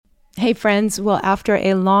Hey friends, well, after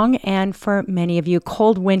a long and for many of you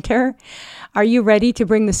cold winter, are you ready to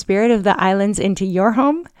bring the spirit of the islands into your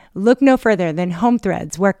home? Look no further than Home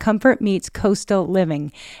Threads, where comfort meets coastal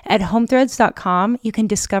living. At homethreads.com, you can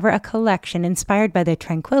discover a collection inspired by the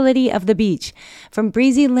tranquility of the beach. From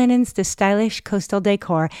breezy linens to stylish coastal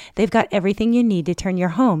decor, they've got everything you need to turn your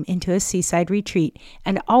home into a seaside retreat,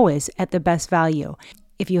 and always at the best value.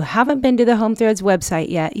 If you haven't been to the Home Threads website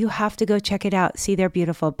yet, you have to go check it out. See their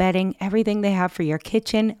beautiful bedding, everything they have for your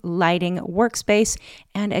kitchen, lighting, workspace,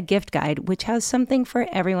 and a gift guide, which has something for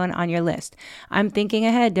everyone on your list. I'm thinking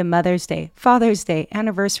ahead to Mother's Day, Father's Day,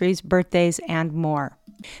 anniversaries, birthdays, and more.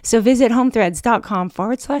 So visit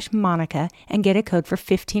homethreads.com/Monica and get a code for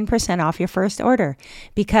 15% off your first order.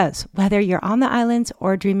 Because whether you're on the islands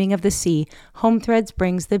or dreaming of the sea, Home Threads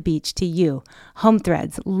brings the beach to you. Home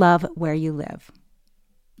Threads, love where you live.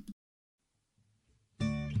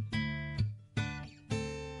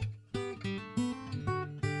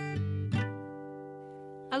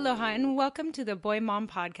 Aloha and welcome to the Boy Mom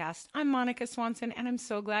Podcast. I'm Monica Swanson and I'm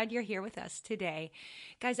so glad you're here with us today.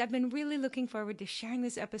 Guys, I've been really looking forward to sharing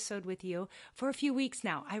this episode with you for a few weeks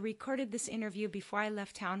now. I recorded this interview before I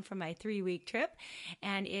left town for my 3-week trip,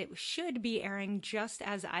 and it should be airing just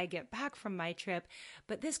as I get back from my trip.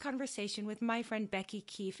 But this conversation with my friend Becky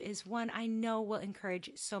Keife is one I know will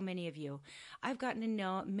encourage so many of you. I've gotten to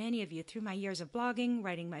know many of you through my years of blogging,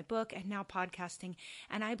 writing my book, and now podcasting,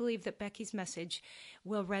 and I believe that Becky's message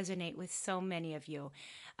will resonate with so many of you.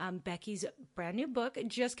 Becky's brand new book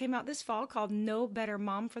just came out this fall called No Better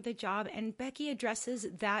Mom for the Job, and Becky addresses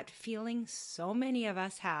that feeling so many of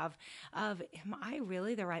us have of, am I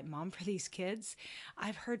really the right mom for these kids?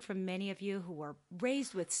 I've heard from many of you who were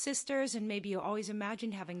raised with sisters, and maybe you always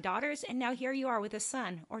imagined having daughters, and now here you are with a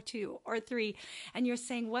son or 2 or 3, and you're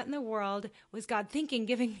saying, what in the world was God thinking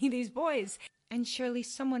giving me these boys? And surely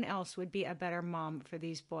someone else would be a better mom for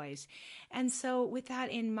these boys. And so with that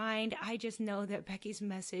in mind, I just know that Becky's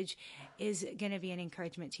message is going to be an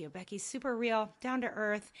encouragement to you. Becky's super real, down to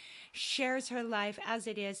earth, shares her life as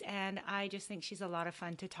it is, and I just think she's a lot of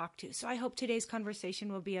fun to talk to. So I hope today's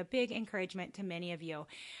conversation will be a big encouragement to many of you.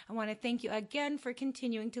 I want to thank you again for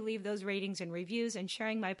continuing to leave those ratings and reviews and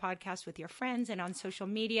sharing my podcast with your friends and on social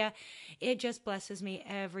media. It just blesses me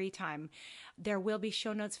every time. There will be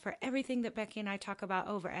show notes for everything that Becky and I talk about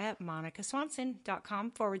over at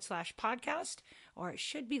monicaswanson.com/podcast, or it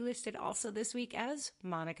should be listed also this week as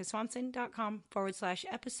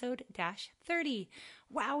monicaswanson.com/episode-30.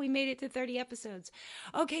 Wow, we made it to 30 episodes.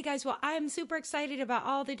 Okay, guys, well, I'm super excited about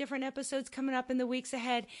all the different episodes coming up in the weeks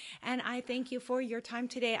ahead, and I thank you for your time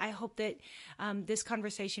today. I hope that this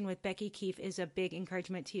conversation with Becky Keife is a big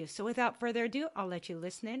encouragement to you. So without further ado, I'll let you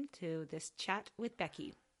listen in to this chat with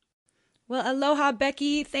Becky. Well, aloha,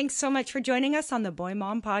 Becky. Thanks so much for joining us on the Boy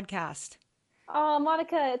Mom Podcast. Oh,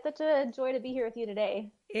 Monica, it's such a joy to be here with you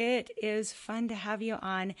today. It is fun to have you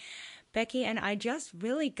on. Becky and I just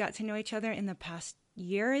really got to know each other in the past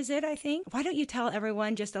year, is it, I think? Why don't you tell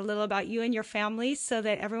everyone just a little about you and your family so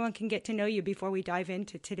that everyone can get to know you before we dive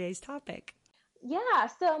into today's topic? Yeah,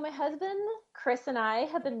 so my husband, Chris, and I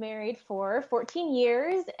have been married for 14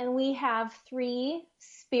 years, and we have 3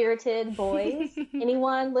 spirited boys.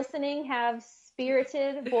 Anyone listening have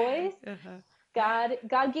spirited boys? Uh-huh. God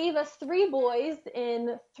gave us 3 boys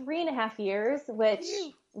in 3.5 years, which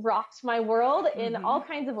rocked my world in all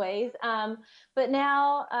kinds of ways. But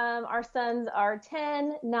now our sons are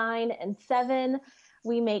 10, 9, and 7.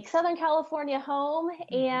 We make Southern California home,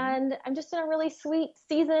 and I'm just in a really sweet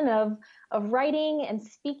season of writing and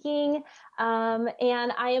speaking.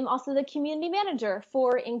 And I am also the community manager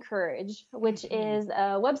for Encourage, which is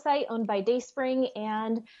a website owned by Dayspring,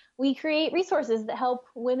 and we create resources that help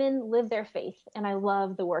women live their faith. And I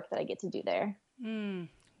love the work that I get to do there.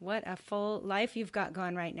 What a full life you've got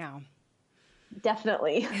going right now.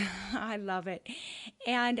 Definitely. I love it.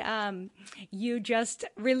 And you just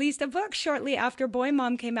released a book shortly after Boy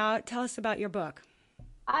Mom came out. Tell us about your book.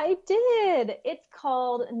 I did. It's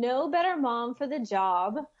called No Better Mom for the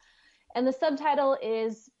Job. And the subtitle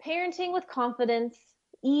is Parenting with Confidence,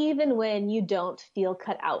 Even When You Don't Feel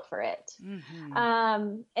Cut Out for It.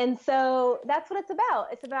 And so that's what it's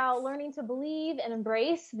about. It's about learning to believe and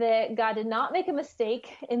embrace that God did not make a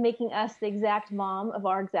mistake in making us the exact mom of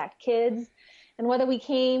our exact kids. And whether we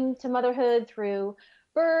came to motherhood through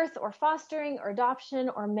birth or fostering or adoption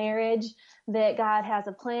or marriage, that God has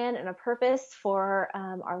a plan and a purpose for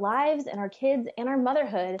our lives and our kids and our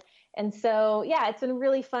motherhood. And so, yeah, it's been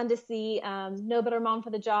really fun to see No Better Mom for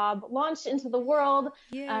the Job launch into the world.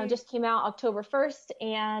 Just came out October 1st,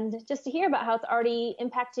 and just to hear about how it's already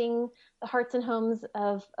impacting the hearts and homes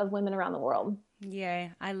of women around the world.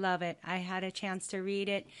 Yay. I love it. I had a chance to read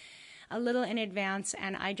it a little in advance,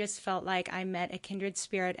 and I just felt like I met a kindred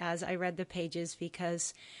spirit as I read the pages,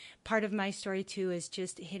 because part of my story too is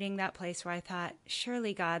just hitting that place where I thought,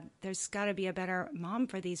 surely God, there's got to be a better mom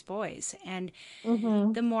for these boys. And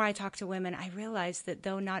the more I talk to women, I realize that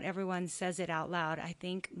though not everyone says it out loud, I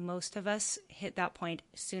think most of us hit that point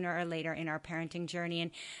sooner or later in our parenting journey.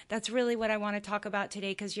 And that's really what I want to talk about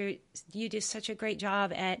today, because you do such a great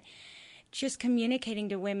job at just communicating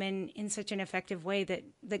to women in such an effective way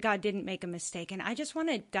that God didn't make a mistake. And I just want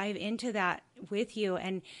to dive into that with you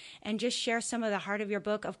and just share some of the heart of your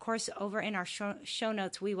book. Of course, over in our show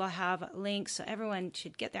notes, we will have links, so everyone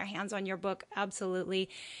should get their hands on your book, absolutely,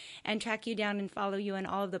 and track you down and follow you in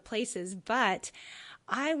all of the places. But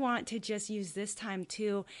I want to just use this time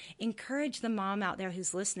to encourage the mom out there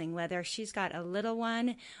who's listening, whether she's got a little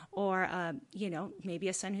one or, maybe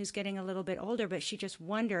a son who's getting a little bit older, but she just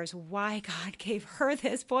wonders why God gave her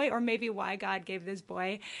this boy, or maybe why God gave this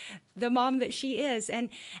boy the mom that she is. And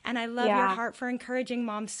I love your heart for encouraging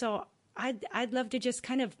moms. So I'd love to just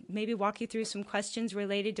kind of maybe walk you through some questions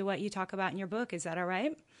related to what you talk about in your book. Is that all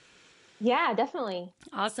right? Yeah, definitely.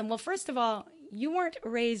 Awesome. Well, first of all, you weren't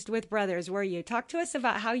raised with brothers, were you? Talk to us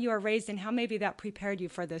about how you were raised and how maybe that prepared you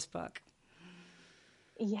for this book.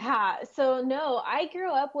 Yeah. So no, I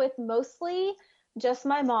grew up with mostly just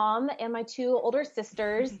my mom and my two older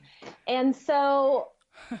sisters. And so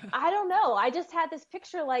I don't know. I just had this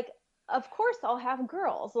picture, like, of course I'll have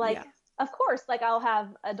girls. Of course, like I'll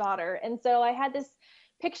have a daughter. And so I had this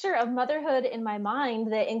picture of motherhood in my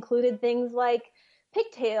mind that included things like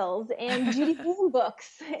pigtails and Judy Blume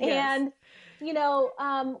books and,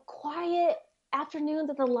 quiet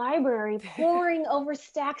afternoons at the library, poring over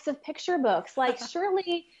stacks of picture books. Like,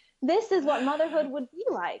 surely this is what motherhood would be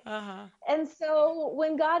like. And so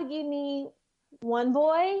when God gave me one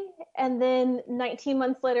boy, and then 19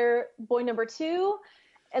 months later, boy number 2,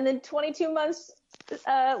 and then 22 months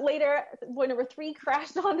later, boy number 3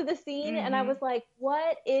 crashed onto the scene. And I was like,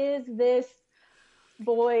 what is this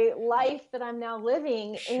boy life that I'm now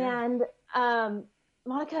living? Sure. And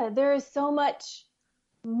Monica, there is so much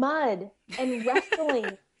mud and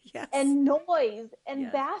wrestling and noise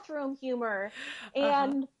and bathroom humor.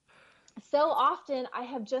 And so often I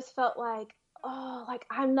have just felt like,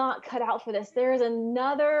 I'm not cut out for this. There's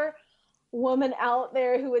another woman out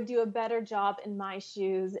there who would do a better job in my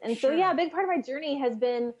shoes. And so, a big part of my journey has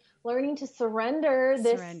been learning to surrender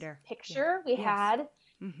this picture we had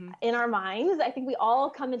in our minds. I think we all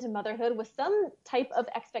come into motherhood with some type of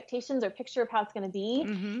expectations or picture of how it's going to be,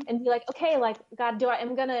 and be like, okay, like, God,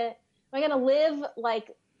 am I going to live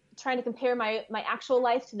like trying to compare my actual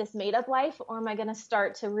life to this made up life? Or am I going to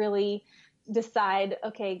start to really decide,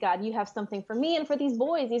 okay, God, you have something for me and for these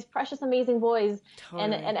boys, these precious, amazing boys.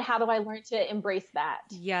 Totally. And how do I learn to embrace that?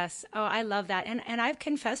 Yes. Oh, I love that. And I've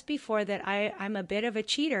confessed before that I'm a bit of a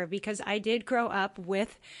cheater, because I did grow up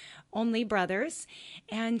with only brothers.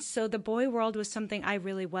 And so the boy world was something I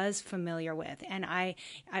really was familiar with. And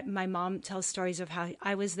my mom tells stories of how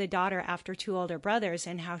I was the daughter after 2 older brothers,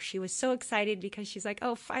 and how she was so excited because she's like,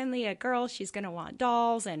 oh, finally a girl, she's going to want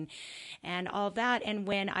dolls and all of that. And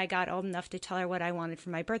when I got old enough to tell her what I wanted for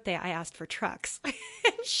my birthday, I asked for trucks. And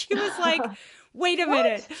she was like, wait a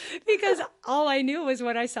minute, because all I knew was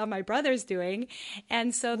what I saw my brothers doing.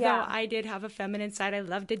 And so though I did have a feminine side, I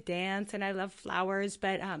loved to dance and I loved flowers,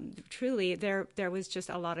 but truly there was just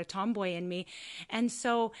a lot of tomboy in me. And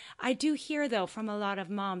so I do hear, though, from a lot of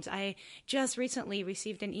moms. I just recently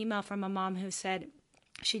received an email from a mom who said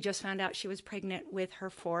she just found out she was pregnant with her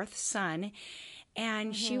 4th son,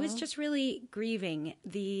 and she was just really grieving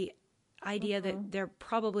the idea that there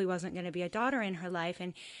probably wasn't going to be a daughter in her life.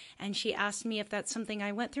 And she asked me if that's something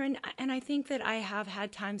I went through. And I think that I have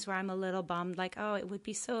had times where I'm a little bummed, like, oh, it would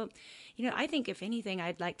be so, I think if anything,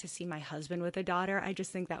 I'd like to see my husband with a daughter. I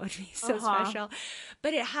just think that would be so special.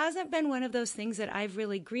 But it hasn't been one of those things that I've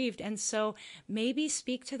really grieved. And so maybe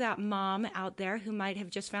speak to that mom out there who might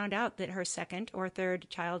have just found out that her 2nd or 3rd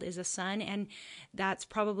child is a son, and that's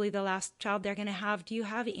probably the last child they're going to have. Do you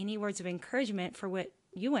have any words of encouragement for what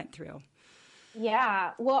you went through?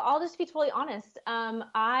 Yeah. Well, I'll just be totally honest.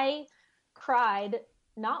 I cried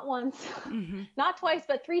not once, not twice,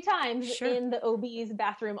 but 3 times in the OB's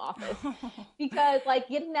bathroom office, because like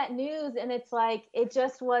getting that news, and it's like, it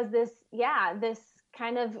just was this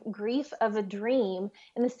kind of grief of a dream.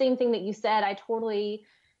 And the same thing that you said, I totally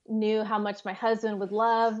knew how much my husband would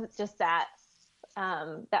love just that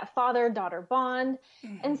father-daughter bond.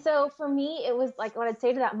 And so for me, it was like what I'd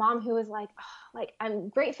say to that mom who was like, oh, like, I'm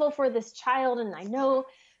grateful for this child, and I know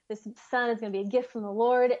this son is going to be a gift from the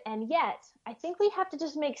Lord. And yet I think we have to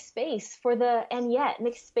just make space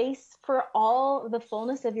make space for all the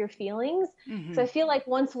fullness of your feelings. So I feel like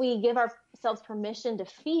once we give ourselves permission to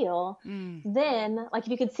feel, then, like, if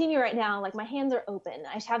you could see me right now, like my hands are open.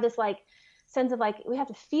 I just have this like sense of like, we have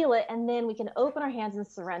to feel it, and then we can open our hands and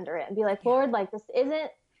surrender it and be like, Lord, like, this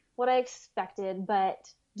isn't what I expected, but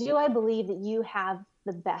do I believe that you have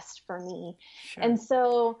the best for me? Sure. And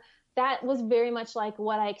so that was very much like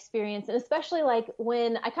what I experienced. And especially like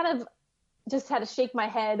when I kind of just had to shake my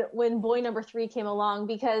head when boy number 3 came along,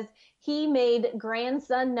 because he made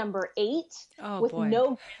grandson number 8 with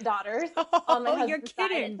no granddaughters on my husband's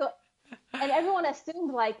side. And everyone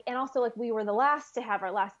assumed like, and also like we were the last to have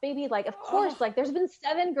our last baby. Like, of course, like there's been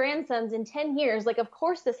 7 grandsons in 10 years. Like, of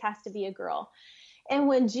course this has to be a girl. And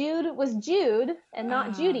when Jude was Jude and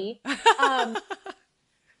not Judy,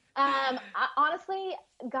 honestly,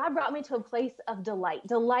 God brought me to a place of delight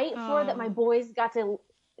for that my boys got to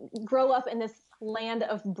grow up in this land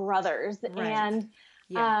of brothers. Right. And,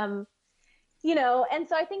 you know, and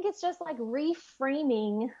so I think it's just like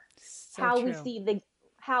reframing how we see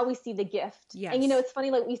the gift. Yes. And, you know, it's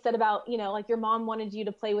funny, like we said about, you know, like your mom wanted you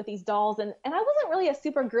to play with these dolls, and I wasn't really a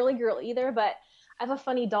super girly girl either, but I have a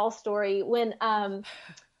funny doll story. When I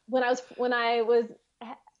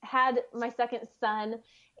had my second son,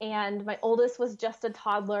 and my oldest was just a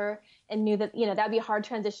toddler and knew that, you know, that'd be a hard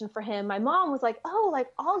transition for him. My mom was like, oh, like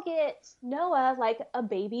I'll get Noah like a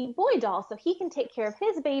baby boy doll so he can take care of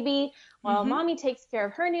his baby while mommy takes care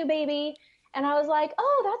of her new baby. And I was like,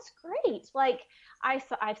 oh, that's great. Like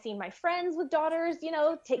I've seen my friends with daughters, you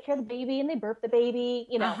know, take care of the baby and they burp the baby,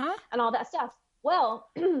 you know, and all that stuff. Well,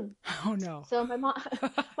 oh no. So my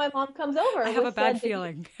mom comes over. I have a bad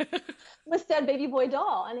feeling. with said baby boy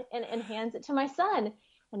doll and hands it to my son.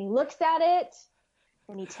 And he looks at it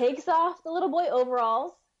and he takes off the little boy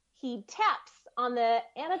overalls. He taps on the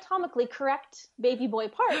anatomically correct baby boy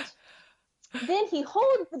part. Then he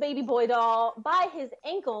holds the baby boy doll by his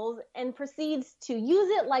ankles and proceeds to use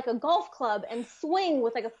it like a golf club and swing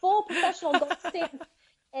with like a full professional golf stance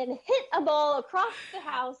and hit a ball across the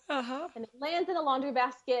house, and it lands in a laundry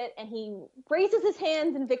basket, and he raises his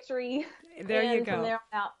hands in victory. There you go. From there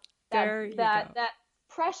on out, that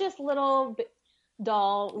precious little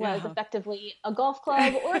doll was effectively a golf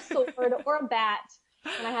club or a sword or a bat.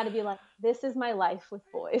 And I had to be like, this is my life with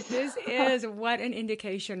boys. This is what an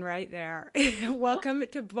indication right there. Welcome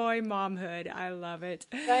to boy momhood. I love it.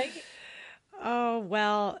 Right? Oh,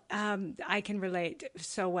 well, I can relate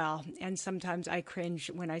so well. And sometimes I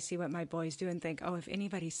cringe when I see what my boys do and think, oh, if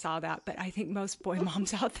anybody saw that. But I think most boy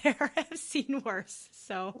moms out there have seen worse.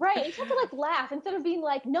 So right. You have to like laugh instead of being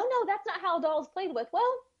like, no, that's not how a doll is played with.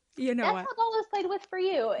 Well, you know that's how a doll is played with for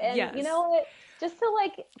you. And you know what? Just to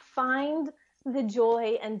like find the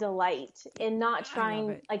joy and delight in not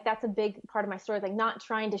trying, like that's a big part of my story, like not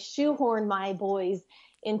trying to shoehorn my boys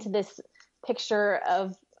into this picture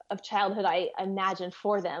of childhood I imagined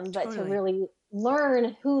for them, but to really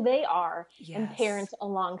learn who they are and parent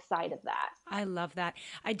alongside of that. I love that.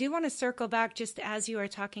 I do want to circle back just as you were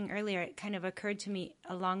talking earlier. It kind of occurred to me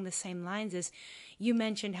along the same lines as you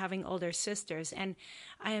mentioned having older sisters. And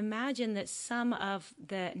I imagine that some of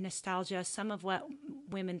the nostalgia, some of what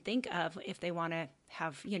women think of if they want to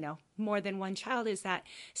have, you know, more than one child is that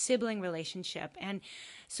sibling relationship. And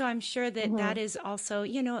so I'm sure that that is also,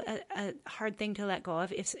 you know, a hard thing to let go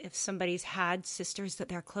of if somebody's had sisters that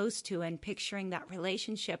they're close to and picturing that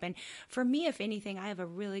relationship. And for me, if anything, I have a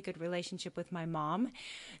really good relationship with my mom.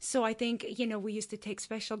 So I think, you know, we used to take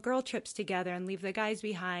special girl trips together and leave the guys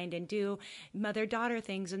behind and do mother-daughter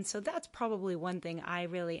things. And so that's probably one thing I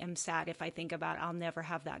really am sad if I think about. I'll never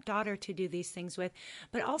have that daughter to do these things with,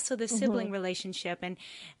 but also the sibling relationship. And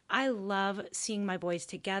I love seeing my boys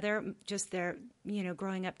together, just their, you know,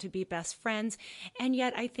 growing up to be best friends. And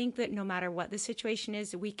yet I think that no matter what the situation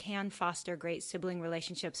is, we can foster great sibling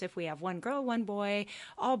relationships if we have one girl, one boy,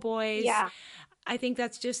 all boys. Yeah. I think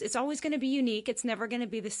that's just, it's always going to be unique. It's never going to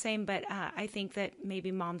be the same. But I think that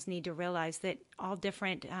maybe moms need to realize that all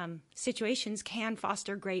different situations can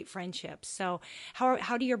foster great friendships. So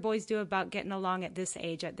how do your boys do about getting along at this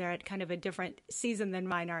age? They're at kind of a different season than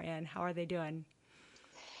mine are in. How are they doing?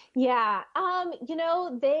 Yeah. You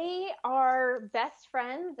know, they are best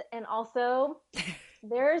friends, and also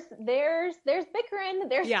there's bickering,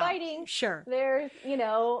 there's fighting. Sure. There's, you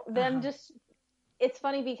know, them just it's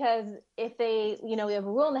funny because if they, we have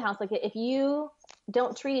a rule in the house, like if you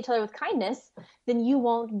don't treat each other with kindness, then you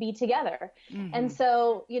won't be together. And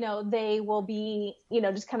so, they will be,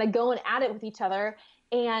 just kind of going at it with each other.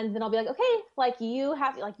 And then I'll be like, okay, like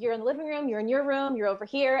you're in the living room, you're in your room, you're over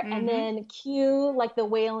here. And then cue like the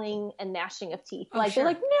wailing and gnashing of teeth. Like, they're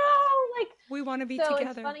like, no, like we want to be so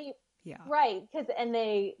together. It's funny. Yeah. Right.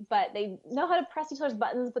 But they know how to press each other's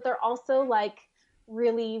buttons, but they're also like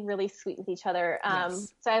really, really sweet with each other.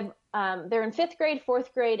 So they're in 5th grade,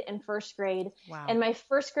 4th grade, and 1st grade. Wow. And my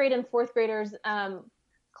 1st grade and 4th graders,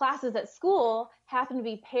 classes at school happen to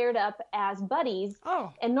be paired up as buddies.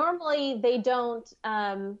 Oh. And normally they don't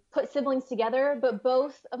put siblings together, but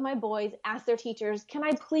both of my boys ask their teachers, can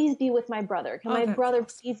I please be with my brother? Can my brother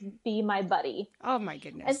please be my buddy? Oh my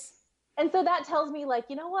goodness. And so that tells me, like,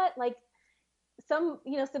 you know what, like some,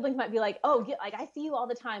 siblings might be like, oh, like I see you all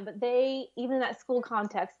the time, but they, even in that school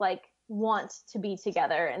context, like want to be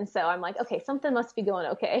together. And so I'm like, okay, something must be going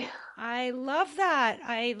okay. I love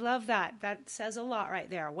that. That says a lot right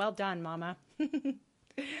there. Well done, Mama.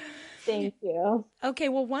 Thank you. Okay.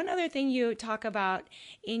 Well, one other thing you talk about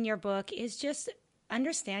in your book is just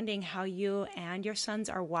understanding how you and your sons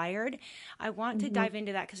are wired. I want to dive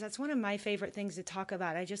into that because that's one of my favorite things to talk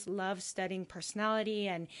about. I just love studying personality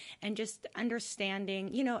and just understanding,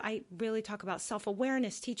 I really talk about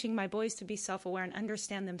self-awareness, teaching my boys to be self-aware and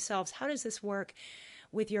understand themselves. How does this work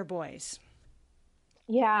with your boys?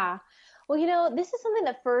 Yeah. Well, this is something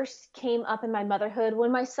that first came up in my motherhood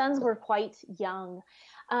when my sons were quite young.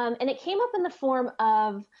 And it came up in the form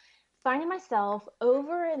of finding myself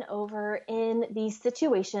over and over in these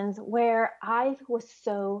situations where I was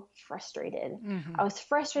so frustrated. I was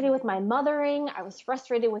frustrated with my mothering. I was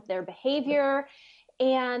frustrated with their behavior.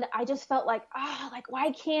 And I just felt like,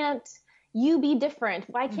 why can't you be different?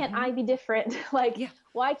 Why can't I be different?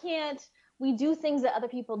 Why can't we do things that other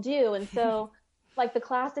people do? And so like the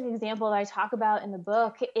classic example that I talk about in the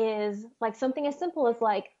book is like something as simple as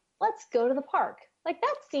like, let's go to the park. Like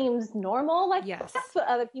that seems normal. Like that's what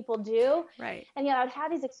other people do. Right. And yet I'd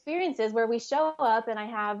have these experiences where we show up and I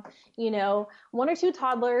have, 1 or 2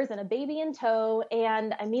 toddlers and a baby in tow,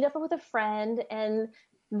 and I meet up with a friend and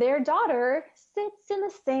their daughter sits in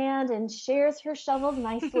the sand and shares her shovels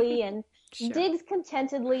nicely and digs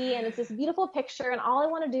contentedly. And it's this beautiful picture. And all I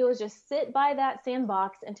want to do is just sit by that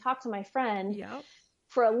sandbox and talk to my friend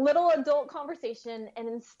for a little adult conversation. And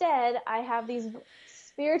instead I have these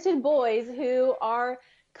spirited boys who are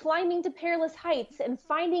climbing to perilous heights and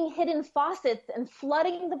finding hidden faucets and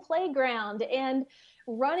flooding the playground and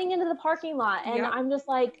running into the parking lot. And I'm just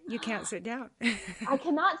like, you can't sit down. I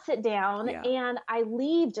cannot sit down. And I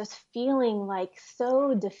leave just feeling like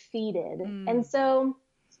so defeated. And so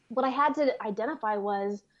what I had to identify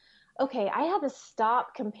was, okay, I have to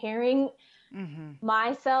stop comparing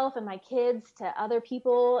myself and my kids to other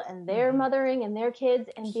people and their mothering and their kids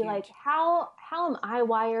and be like, how am I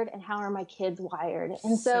wired and how are my kids wired?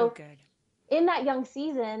 And so good. In that young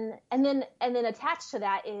season, and then attached to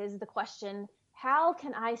that is the question, how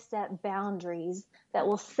can I set boundaries that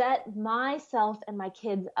will set myself and my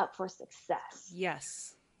kids up for success?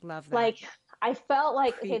 Yes. Love that. Like I felt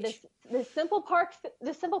like, Preach. okay, this simple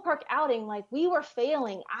park outing, like we were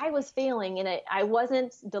failing. I was failing in it. I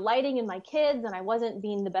wasn't delighting in my kids and I wasn't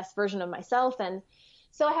being the best version of myself. And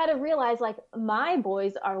so I had to realize like my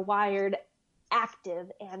boys are wired active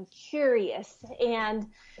and curious and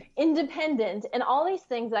independent and all these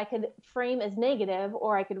things that I could frame as negative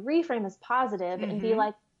or I could reframe as positive and be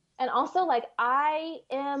like, and also like I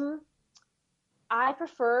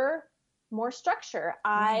prefer more structure.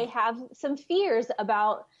 I have some fears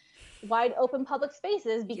about wide open public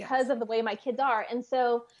spaces because of the way my kids are. And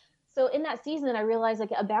so in that season, I realized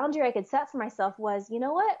like a boundary I could set for myself was, you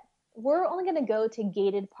know what? We're only going to go to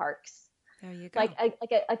gated parks. There you go.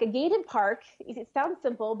 Like a gated park. It sounds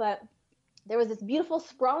simple, but there was this beautiful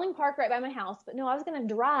sprawling park right by my house. But no, I was going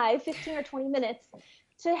to drive 15 or 20 minutes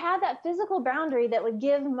to have that physical boundary that would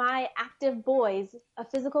give my active boys a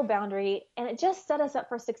physical boundary. And it just set us up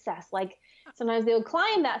for success. Like sometimes they would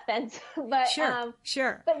climb that fence, but,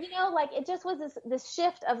 but like it just was this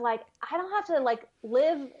shift of like, I don't have to like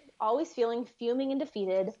live always feeling fuming and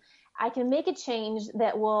defeated. I can make a change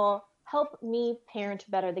that will help me parent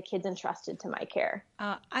better the kids entrusted to my care.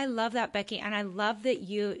 I love that, Becky. And I love that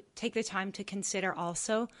you take the time to consider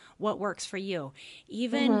also what works for you.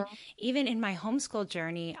 Even in my homeschool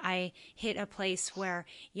journey, I hit a place where,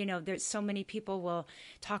 there's so many people will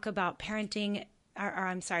talk about parenting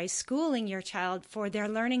schooling your child for their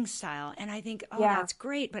learning style. And I think, that's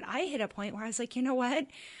great. But I hit a point where I was like, you know what?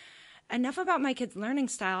 enough about my kids' learning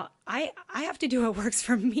style. I have to do what works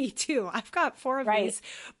for me too. I've got four of these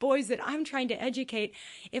boys that I'm trying to educate.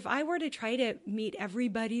 If I were to try to meet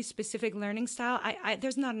everybody's specific learning style,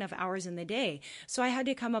 there's not enough hours in the day. So I had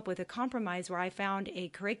to come up with a compromise where I found a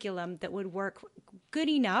curriculum that would work good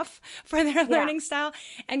enough for their learning style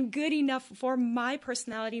and good enough for my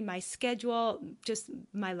personality, my schedule, just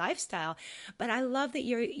my lifestyle. But I love that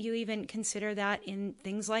you even consider that in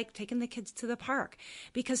things like taking the kids to the park,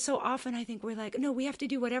 because so often I think we're like, no, we have to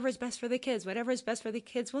do whatever is best for the kids, whatever is best for the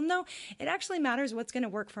kids. Well, no, it actually matters what's going to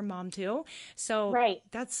work for mom too. So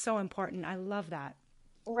that's so important. I love that.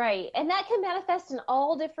 Right. And that can manifest in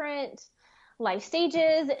all different life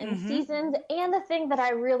stages and seasons. And the thing that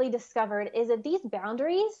I really discovered is that these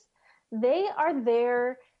boundaries, they are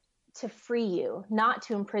there to free you, not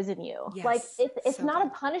to imprison you. Yes, like it's so not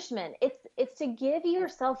good. a punishment. It's to give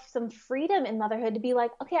yourself some freedom in motherhood, to be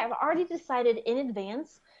like, okay, I've already decided in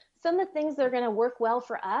advance some of the things that are going to work well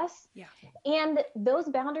for us. Yeah. And those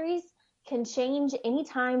boundaries can change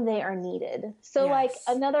anytime they are needed. So like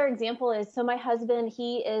another example is, so my husband,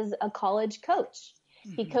 he is a college coach.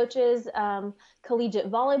 He coaches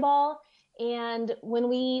collegiate volleyball. And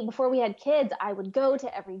before we had kids, I would go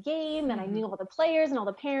to every game, and I knew all the players and all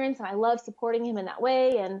the parents, and I loved supporting him in that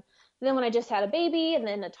way. And then when I just had a baby and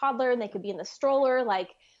then a toddler, and they could be in the stroller, like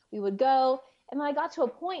we would go. And then I got to a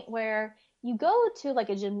point where you go to like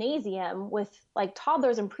a gymnasium with like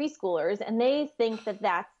toddlers and preschoolers, and they think that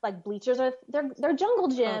that's like bleachers are their jungle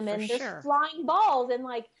gym, and there's flying balls, and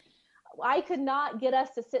like I could not get us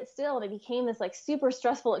to sit still, and it became this like super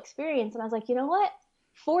stressful experience. And I was like, you know what?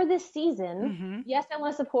 For this season, yes, I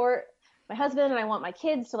want to support my husband and I want my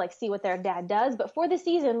kids to like see what their dad does, but for this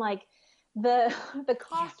season, like the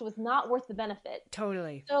cost was not worth the benefit.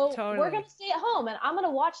 Totally. So we're going to stay at home, and I'm going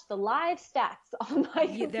to watch the live stats on my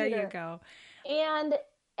computer. There you go. And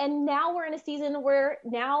now we're in a season where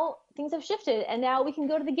now things have shifted, and now we can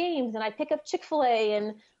go to the games, and I pick up Chick-fil-A,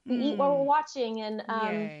 and we eat while we're watching.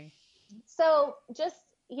 And so just,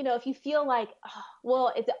 if you feel like, oh,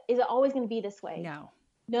 well, is it always going to be this way?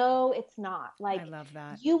 No, it's not. Like, I love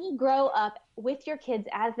that. You will grow up with your kids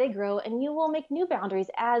as they grow, and you will make new boundaries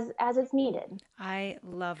as it's needed. I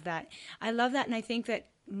love that. I love that. And I think that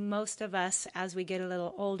most of us, as we get a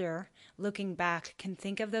little older, looking back, can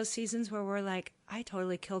think of those seasons where we're like, I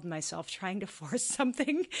totally killed myself trying to force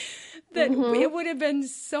something that it would have been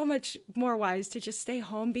so much more wise to just stay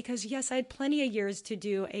home, because yes, I had plenty of years to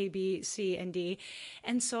do A, B, C, and D.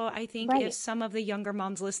 And so I think if some of the younger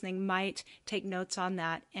moms listening might take notes on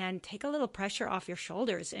that and take a little pressure off your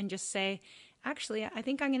shoulders and just say, actually, I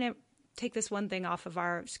think I'm going to take this one thing off of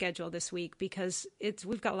our schedule this week, because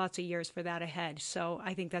we've got lots of years for that ahead. So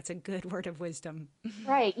I think that's a good word of wisdom.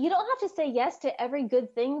 Right. You don't have to say yes to every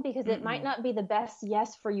good thing, because it might not be the best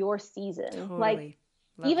yes for your season. Totally. Like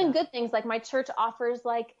Love even that. good things, like my church offers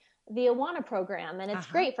like the Awana program, and it's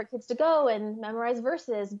great for kids to go and memorize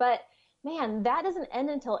verses. But man, that doesn't end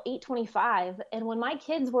until 8:25. And when my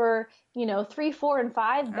kids were, 3, 4, and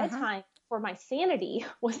 5, bedtime for my sanity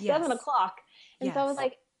was 7 o'clock. And so I was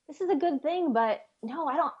like, this is a good thing, but no,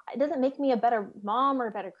 it doesn't make me a better mom or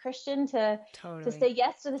a better Christian to say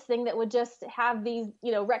yes to this thing that would just have these,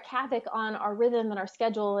 wreak havoc on our rhythm and our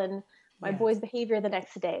schedule and my boy's behavior the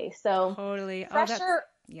next day. So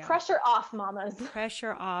pressure off, mamas.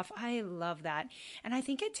 Pressure off. I love that. And I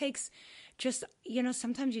think it takes just,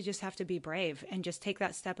 sometimes you just have to be brave and just take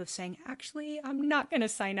that step of saying, actually, I'm not going to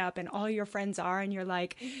sign up. And all your friends are, and you're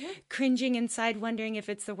like cringing inside, wondering if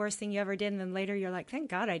it's the worst thing you ever did. And then later you're like, thank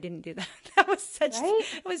God I didn't do that. That was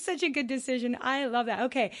such a good decision. I love that.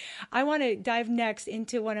 Okay. I want to dive next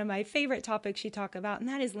into one of my favorite topics you talk about, and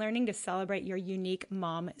that is learning to celebrate your unique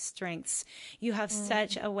mom strengths. You have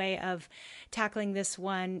such a way of tackling this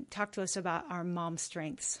one. Talk to us about our mom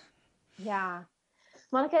strengths. Yeah.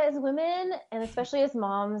 Monica, as women, and especially as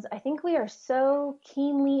moms, I think we are so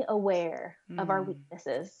keenly aware of our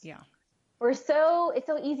weaknesses. Yeah. It's so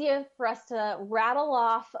easy for us to rattle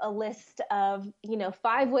off a list of,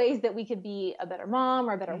 5 ways that we could be a better mom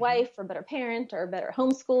or a better wife or a better parent or a better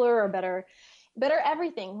homeschooler or better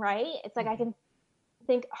everything, right? It's like I can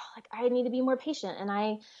think, I need to be more patient, and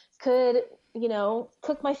I could,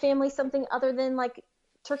 cook my family something other than like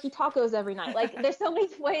turkey tacos every night. Like there's so many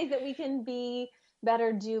ways that we can be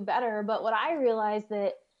better, do better. But what I realized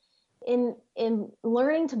that in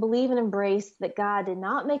learning to believe and embrace that God did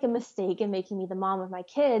not make a mistake in making me the mom of my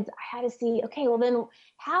kids, I had to see, okay, well then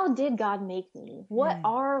how did God make me? What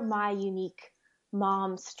are my unique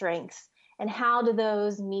mom strengths? And how do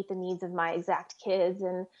those meet the needs of my exact kids?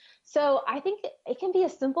 And so I think it can be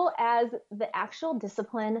as simple as the actual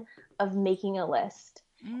discipline of making a list.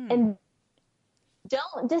 And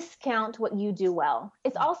don't discount what you do well.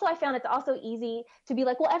 It's also, I found it's also easy to be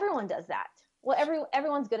like, well, everyone does that. Well,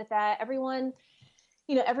 everyone's good at that. Everyone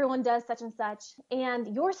does such and such,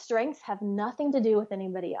 and your strengths have nothing to do with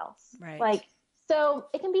anybody else. Right. Like, so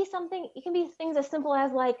it can be things as simple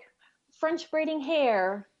as like French braiding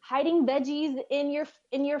hair, hiding veggies in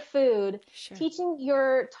your food, Sure. teaching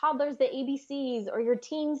your toddlers the ABCs or your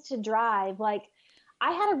teens to drive. Like,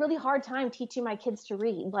 I had a really hard time teaching my kids to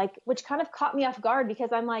read, like, which kind of caught me off guard because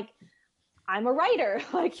I'm like, I'm a writer.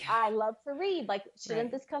 Like, I love to read. Like,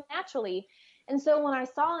 shouldn't this come naturally? And so when I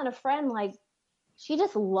saw in a friend, like, she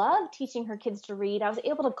just loved teaching her kids to read, I was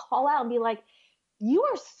able to call out and be like, you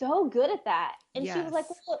are so good at that. And she was like,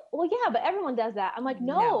 well, yeah, but everyone does that. I'm like,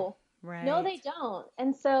 no, they don't.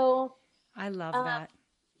 And so I love that.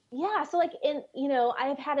 Yeah. So like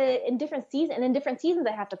I've had it in different seasons,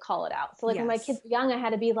 I have to call it out. So like when my kids were young, I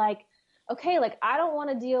had to be like, okay, like I don't want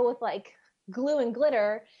to deal with like glue and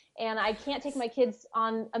glitter, and I can't take my kids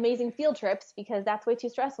on amazing field trips because that's way too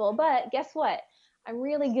stressful. But guess what? I'm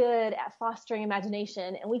really good at fostering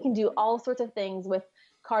imagination, and we can do all sorts of things with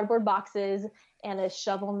cardboard boxes and a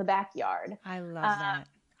shovel in the backyard. I love that.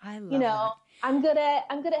 I love that. I'm good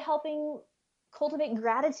at helping cultivate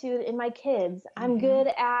gratitude in my kids. I'm good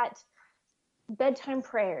at bedtime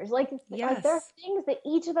prayers. Like there are things that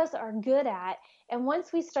each of us are good at. And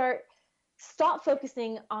once we stop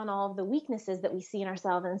focusing on all of the weaknesses that we see in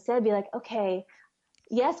ourselves and instead be like, okay,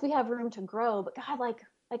 yes, we have room to grow, but God, like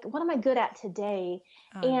what am I good at today?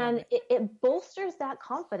 And it bolsters that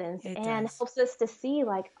confidence and helps us to see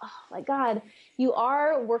like, oh, like God, you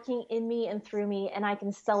are working in me and through me, and I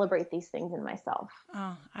can celebrate these things in myself.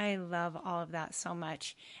 Oh, I love all of that so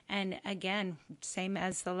much. And again, same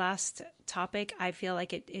as the last topic, I feel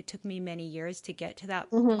like it took me many years to get to that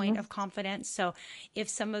point of confidence. So if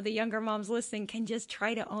some of the younger moms listening can just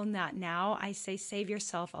try to own that now, I say save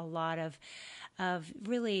yourself a lot of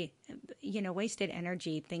really, wasted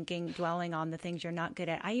energy dwelling on the things you're not good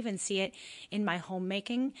at. I even see it in my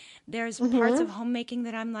homemaking. There's parts of homemaking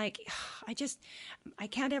that I'm like, I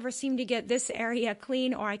can't ever seem to get this area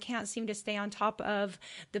clean, or I can't seem to stay on top of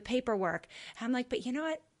the paperwork. I'm like, but you know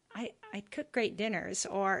what? I cook great dinners,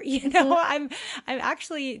 or, I'm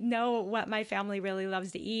actually know what my family really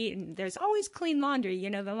loves to eat. And there's always clean laundry.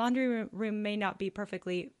 The laundry room may not be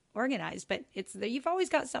perfectly organized, but you've always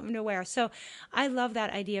got something to wear. So I love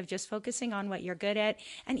that idea of just focusing on what you're good at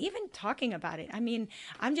and even talking about it. I mean,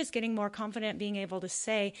 I'm just getting more confident being able to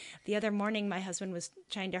say, the other morning my husband was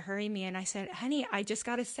trying to hurry me and I said, honey, I just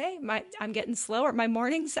got to say I'm getting slower. My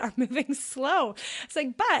mornings are moving slow. It's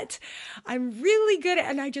like, but I'm really good at,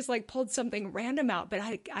 and I just like pulled something random out, but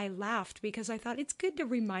I laughed because I thought it's good to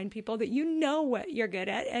remind people that you know what you're good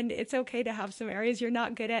at, and it's okay to have some areas you're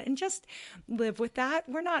not good at and just live with that.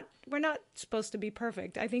 We're not supposed to be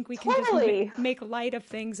perfect. I think we can just make light of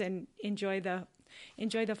things and enjoy the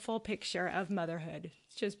full picture of motherhood.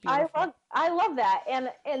 It's just beautiful. I love that. And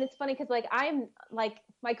it's funny because like I'm like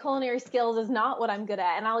my culinary skills is not what I'm good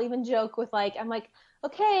at. And I'll even joke with like, I'm like,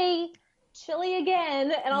 okay, chili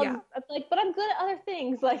again. And I'm like, but I'm good at other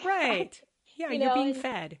things. Like, right. Yeah. You're being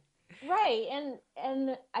fed. Right.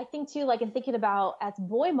 And I think too, like in thinking about as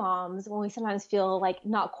boy moms, when we sometimes feel like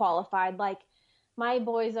not qualified, like my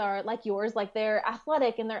boys are like yours, like they're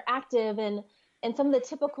athletic and they're active and some of the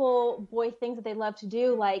typical boy things that they love to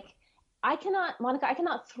do. Like Monica, I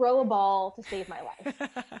cannot throw a ball to save my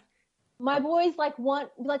life. My boys like Mom,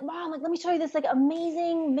 like let me show you this like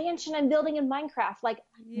amazing mansion I'm building in Minecraft. Like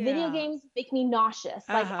video games make me nauseous.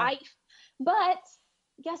 But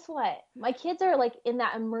guess what? My kids are like in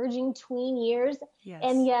that emerging tween years. Yes.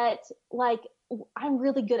 And yet like I'm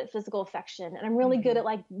really good at physical affection, and I'm really good at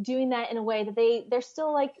like doing that in a way that they're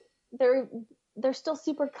still like, they're still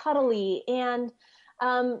super cuddly. And,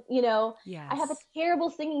 I have a terrible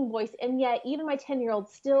singing voice, and yet even my 10-year-old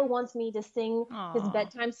still wants me to sing his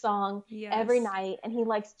bedtime song every night. And he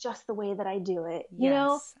likes just the way that I do it,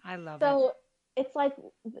 I love it. So it's like,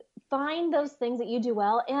 find those things that you do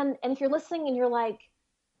well. And if you're listening and you're like,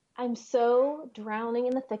 I'm so drowning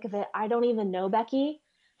in the thick of it, I don't even know, Becky,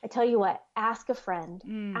 I tell you what, ask a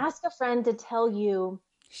friend. Ask a friend to tell you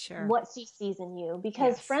what she sees in you,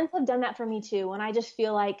 because friends have done that for me too. When I just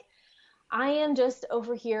feel like I am just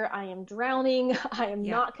over here, I am drowning, I am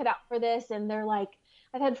not cut out for this. And they're like,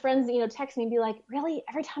 I've had friends, text me and be like, really,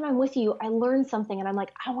 every time I'm with you, I learn something. And I'm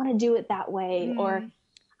like, I want to do it that way. Or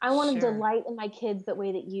I want to delight in my kids the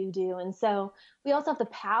way that you do. And so we also have the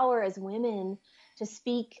power as women to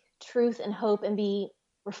speak truth and hope and be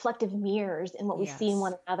reflective mirrors in what we see in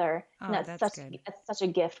one another. And Oh, that's good. that's such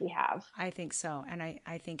a gift we have. I think so. And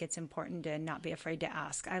I think it's important to not be afraid to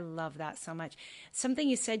ask. I love that so much. Something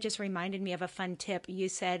you said just reminded me of a fun tip. You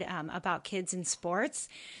said about kids in sports.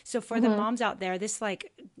 So for the moms out there, this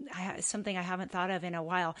something I haven't thought of in a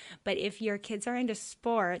while. But if your kids are into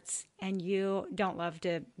sports and you don't love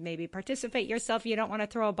to maybe participate yourself, you don't want to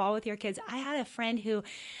throw a ball with your kids. I had a friend who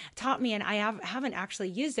taught me, and I haven't actually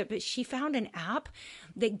used it, but she found an app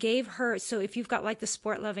that gave her, so if you've got like the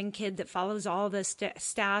sport loving kid that follows all the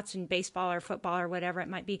stats in baseball or football or whatever it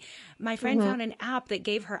might be, my friend found an app that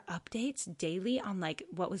gave her updates daily on like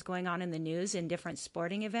what was going on in the news in different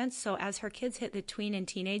sporting events. So as her kids hit the tween and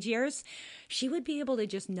teenage years, she would be able to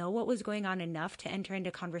just know what was going on enough to enter into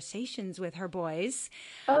conversations with her boys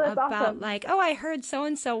about awesome. like, oh, I heard so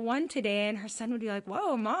and so won today, and her son would be like,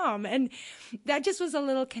 whoa, mom. And that just was a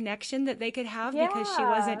little connection that they could have because she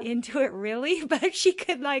wasn't into it really, but she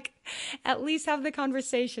could like at least have the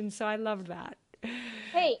conversation. So I love that.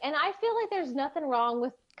 Hey, and I feel like there's nothing wrong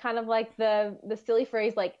with kind of like the silly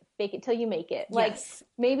phrase, like fake it till you make it. Like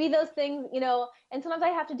maybe those things, and sometimes I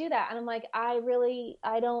have to do that. And I'm like, I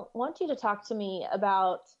don't want you to talk to me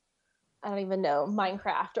about, I don't even know,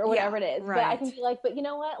 Minecraft or whatever it is. Right. But I can be like, but you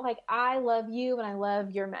know what? Like, I love you and I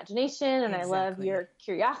love your imagination and I love your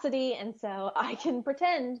curiosity. And so I can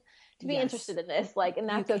pretend to be interested in this. Like, and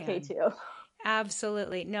that's okay too.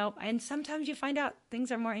 Absolutely. No. And sometimes you find out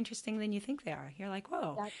things are more interesting than you think they are. You're like,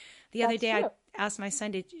 whoa. The other day, I asked my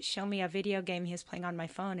son to show me a video game he was playing on my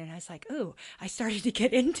phone. And I was like, ooh, I started to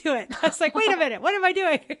get into it. I was like, wait a minute, what am I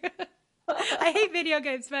doing? I hate video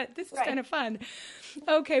games, but this is kind of fun.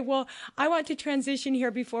 Okay, well, I want to transition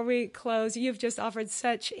here before we close. You've just offered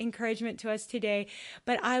such encouragement to us today,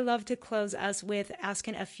 but I love to close us with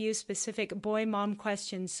asking a few specific boy-mom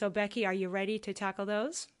questions. So, Becky, are you ready to tackle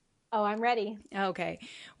those? Oh, I'm ready. Okay.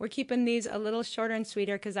 We're keeping these a little shorter and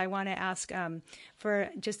sweeter because I want to ask for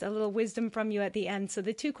just a little wisdom from you at the end. So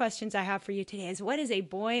the two questions I have for you today is, what is a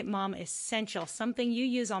boy mom essential, something you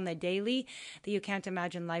use on the daily that you can't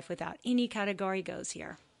imagine life without? Any category goes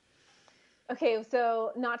here. Okay,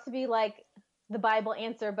 so not to be like the Bible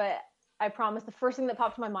answer, but I promise the first thing that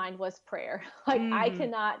popped to my mind was prayer. Like I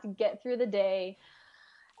cannot get through the day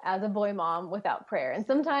as a boy mom without prayer. And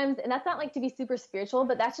sometimes, and that's not like to be super spiritual,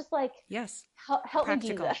 but that's just like, help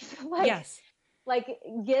Practical. me, Jesus. Like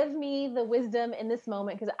give me the wisdom in this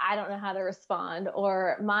moment because I don't know how to respond,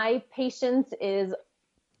 or my patience is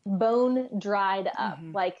bone dried up.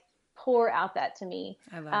 Like pour out that to me.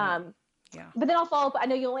 I love it. Yeah. But then I'll follow up. I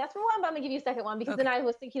know you only asked for one, but I'm gonna give you a second one because then I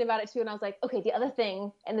was thinking about it too. And I was like, okay, the other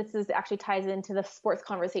thing, and this is actually ties into the sports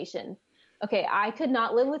conversation. Okay. I could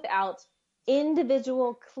not live without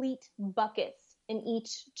individual cleat buckets in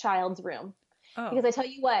each child's room. Because I tell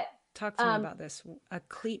you what. Talk to me about this. A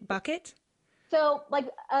cleat bucket? So like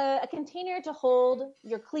a container to hold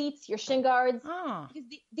your cleats, your shin guards. Because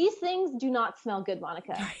these things do not smell good,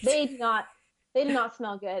 Monica. Right. They do not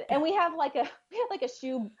smell good. And we have like a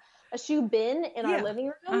shoe bin in our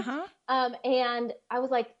living room. And I was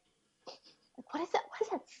like, what is that? What is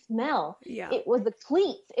that smell? Yeah. It was the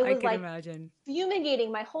cleats. It was like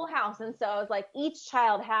fumigating my whole house. And so I was like, each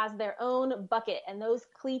child has their own bucket and those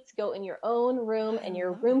cleats go in your own room and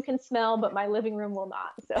your room can smell, but my living room will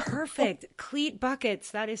not. So perfect. Cleat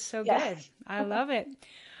buckets. That is so good. I love it.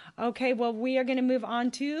 Okay. Well, we are going to move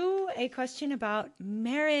on to a question about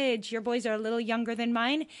marriage. Your boys are a little younger than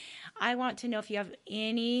mine. I want to know if you have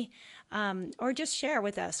any, or just share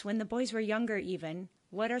with us when the boys were younger, even,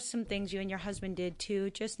 what are some things you and your husband did to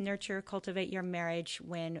just nurture, cultivate your marriage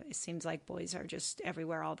when it seems like boys are just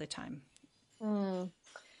everywhere all the time?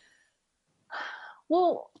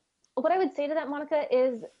 Well, what I would say to that, Monica,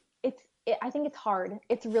 is I think it's hard.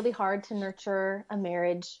 It's really hard to nurture a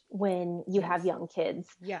marriage when you have young kids.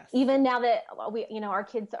 Yes. Even now that our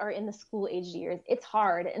kids are in the school age years, it's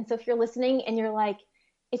hard. And so if you're listening and you're like,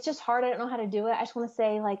 it's just hard, I don't know how to do it, I just want to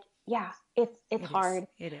say like, yeah, it's hard.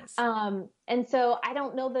 It is. And so I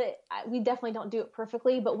don't know that we definitely don't do it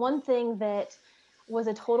perfectly, but one thing that was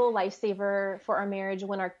a total lifesaver for our marriage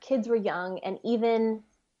when our kids were young, and even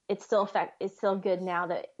it's still good now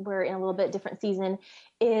that we're in a little bit different season,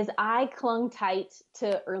 is I clung tight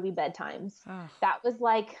to early bedtimes. That was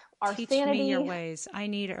like our sanity. Teach me your ways. I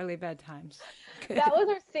need early bedtimes. That was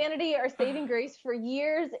our sanity, our saving grace for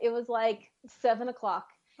years. It was like 7:00.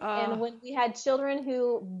 And when we had children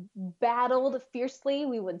who battled fiercely,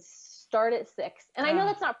 we would start at 6. And I know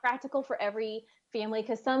that's not practical for every family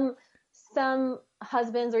because some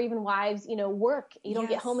husbands or even wives, work. You don't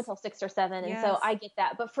get home until 6 or 7. And so I get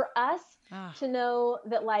that. But for us to know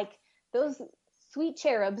that like those sweet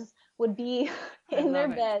cherubs would be in their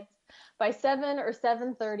beds by 7 or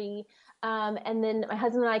 7:30. And then my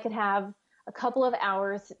husband and I could have a couple of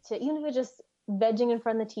hours to, even if it was just vegging in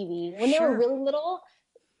front of the TV. When they were really little,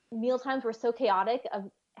 meal times were so chaotic of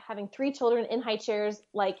having 3 children in high chairs.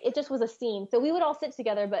 Like, it just was a scene. So we would all sit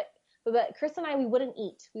together, but Chris and I, we wouldn't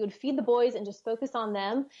eat. We would feed the boys and just focus on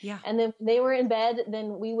them. Yeah. And then when they were in bed,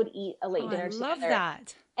 then we would eat a late dinner together. I love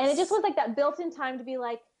that. And it just was like that built-in time to be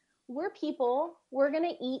like, we're people. We're going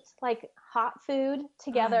to eat like hot food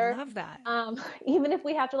together. I love that. Even if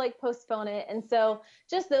we have to like postpone it. And so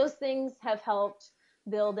just those things have helped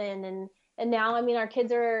build in. And now, I mean, our kids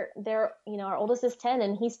they're, our oldest is 10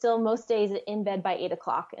 and he's still most days in bed by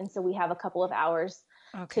 8:00. And so we have a couple of hours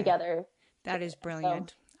together. That is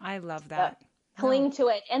brilliant. So, I love that. Cling to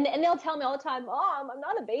it. And they'll tell me all the time, Mom, I'm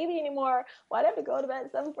not a baby anymore. Why'd I have to go to bed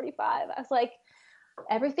at 7:45? I was like,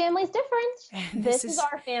 every family's different. This is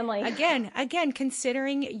our family. Again,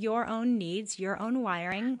 considering your own needs, your own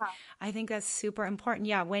wiring, I think that's super important.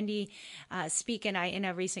 Yeah, Wendy Speak and I, in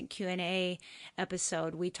a recent Q&A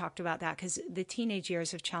episode, we talked about that because the teenage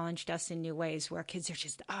years have challenged us in new ways where kids are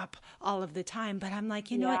just up all of the time. But I'm like,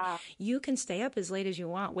 you know what? You can stay up as late as you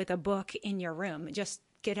want with a book in your room. Just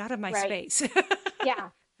get out of my space. Yeah.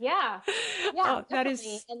 Oh,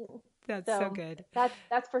 that's so good.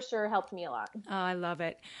 That's for sure helped me a lot. Oh, I love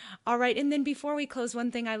it. All right. And then before we close,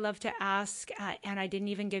 one thing I love to ask, and I didn't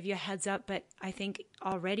even give you a heads up, but I think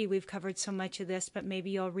already we've covered so much of this, but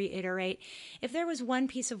maybe you'll reiterate. If there was one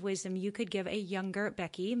piece of wisdom you could give a younger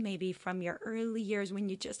Becky, maybe from your early years when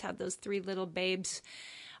you just had those 3 little babes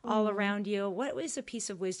all around you, what was a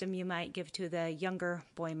piece of wisdom you might give to the younger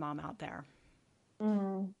boy mom out there?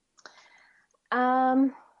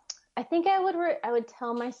 I think I would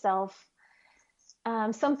tell myself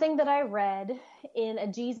something that I read in a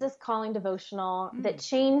Jesus Calling devotional that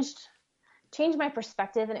changed my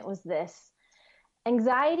perspective, and it was this: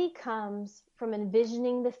 anxiety comes from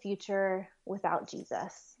envisioning the future without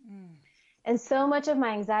Jesus. And so much of my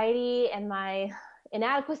anxiety and my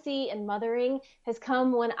inadequacy in mothering has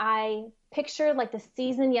come when I picture like the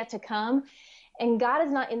season yet to come. And God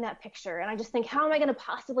is not in that picture. And I just think, how am I going to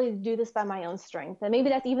possibly do this by my own strength? And maybe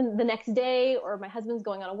that's even the next day, or my husband's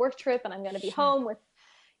going on a work trip and I'm going to be home with,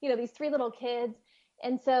 these 3 little kids.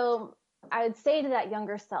 And so I would say to that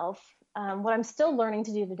younger self, what I'm still learning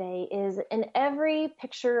to do today is in every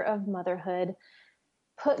picture of motherhood,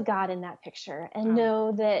 put God in that picture and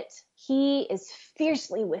know that he is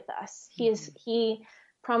fiercely with us. He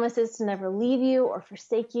promises to never leave you or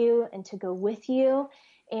forsake you and to go with you.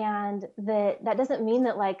 And that doesn't mean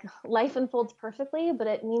that like life unfolds perfectly, but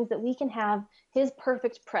it means that we can have his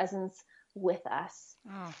perfect presence with us.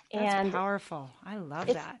 Oh, that's powerful. I love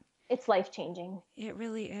that. It's life-changing. It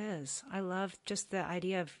really is. I love just the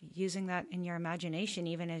idea of using that in your imagination,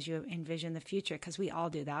 even as you envision the future, because we all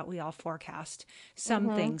do that. We all forecast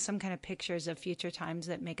something, some kind of pictures of future times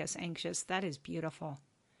that make us anxious. That is beautiful.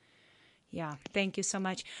 Yeah. Thank you so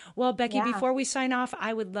much. Well, Becky, before we sign off,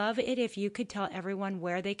 I would love it if you could tell everyone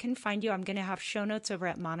where they can find you. I'm going to have show notes over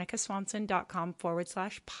at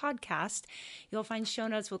monicaswanson.com/podcast. You'll find show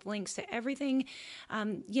notes with links to everything,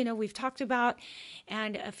 we've talked about,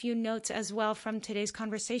 and a few notes as well from today's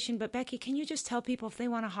conversation. But Becky, can you just tell people if they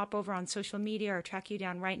want to hop over on social media or track you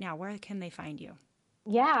down right now, where can they find you?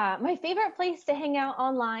 Yeah, my favorite place to hang out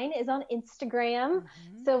online is on Instagram.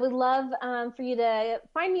 So we'd love for you to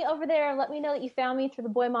find me over there. Let me know that you found me through the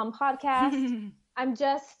Boy Mom podcast. I'm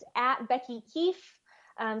just at Becky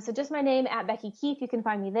Keife. So just my name, at Becky Keife. You can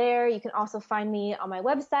find me there. You can also find me on my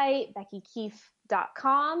website,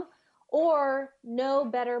 beckykeife.com, or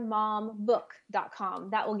knowbettermombook.com.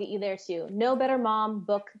 That will get you there too.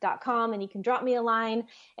 knowbettermombook.com. And you can drop me a line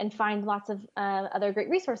and find lots of other great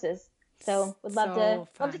resources. So would love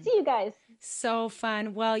to see you guys. So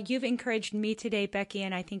fun. Well, you've encouraged me today, Becky,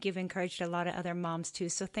 and I think you've encouraged a lot of other moms too.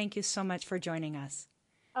 So thank you so much for joining us.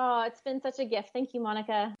 Oh, it's been such a gift. Thank you,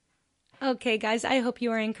 Monica. Okay, guys, I hope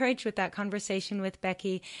you are encouraged with that conversation with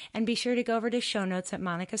Becky, and be sure to go over to show notes at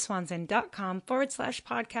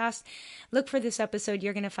monicaswanson.com/podcast. Look for this episode.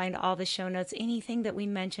 You're going to find all the show notes, anything that we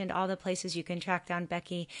mentioned, all the places you can track down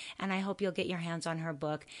Becky, and I hope you'll get your hands on her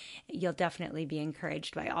book. You'll definitely be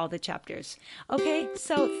encouraged by all the chapters. Okay,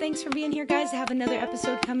 so thanks for being here, guys. Have another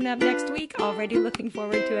episode coming up next week. Already looking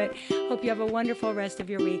forward to it. Hope you have a wonderful rest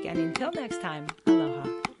of your week, and until next time,